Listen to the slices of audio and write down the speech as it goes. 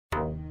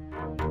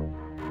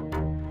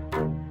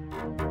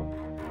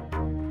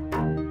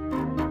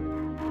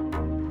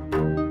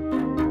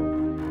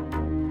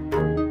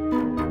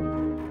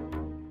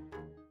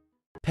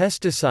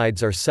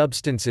Pesticides are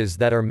substances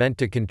that are meant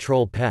to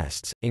control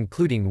pests,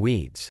 including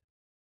weeds.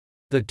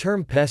 The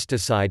term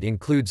pesticide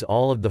includes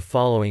all of the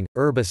following: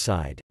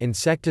 herbicide,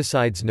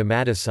 insecticides,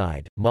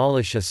 nematicide,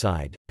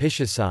 molluscicide,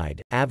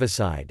 piscicide,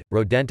 avicide,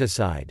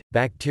 rodenticide,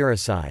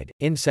 bactericide,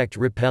 insect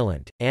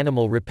repellent,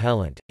 animal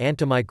repellent,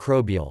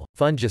 antimicrobial,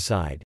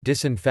 fungicide,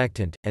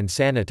 disinfectant, and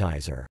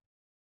sanitizer.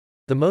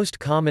 The most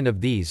common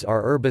of these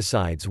are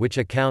herbicides, which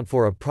account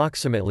for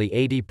approximately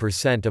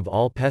 80% of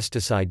all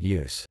pesticide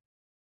use.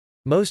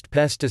 Most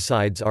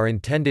pesticides are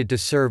intended to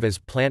serve as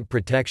plant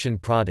protection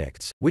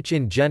products, which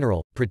in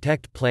general,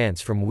 protect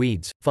plants from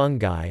weeds,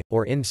 fungi,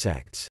 or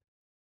insects.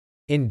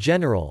 In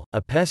general,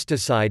 a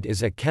pesticide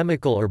is a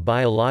chemical or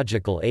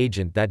biological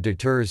agent that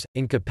deters,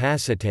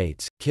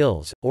 incapacitates,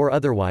 kills, or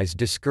otherwise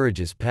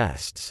discourages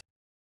pests.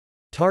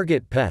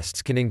 Target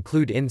pests can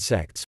include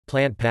insects,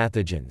 plant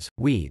pathogens,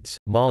 weeds,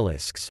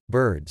 molluscs,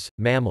 birds,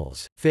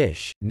 mammals,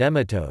 fish,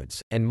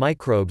 nematodes, and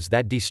microbes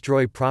that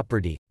destroy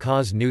property,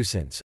 cause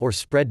nuisance, or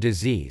spread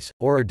disease,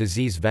 or are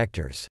disease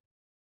vectors.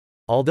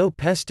 Although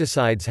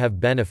pesticides have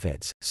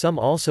benefits, some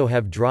also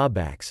have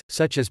drawbacks,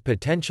 such as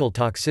potential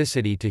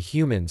toxicity to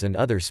humans and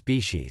other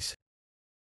species.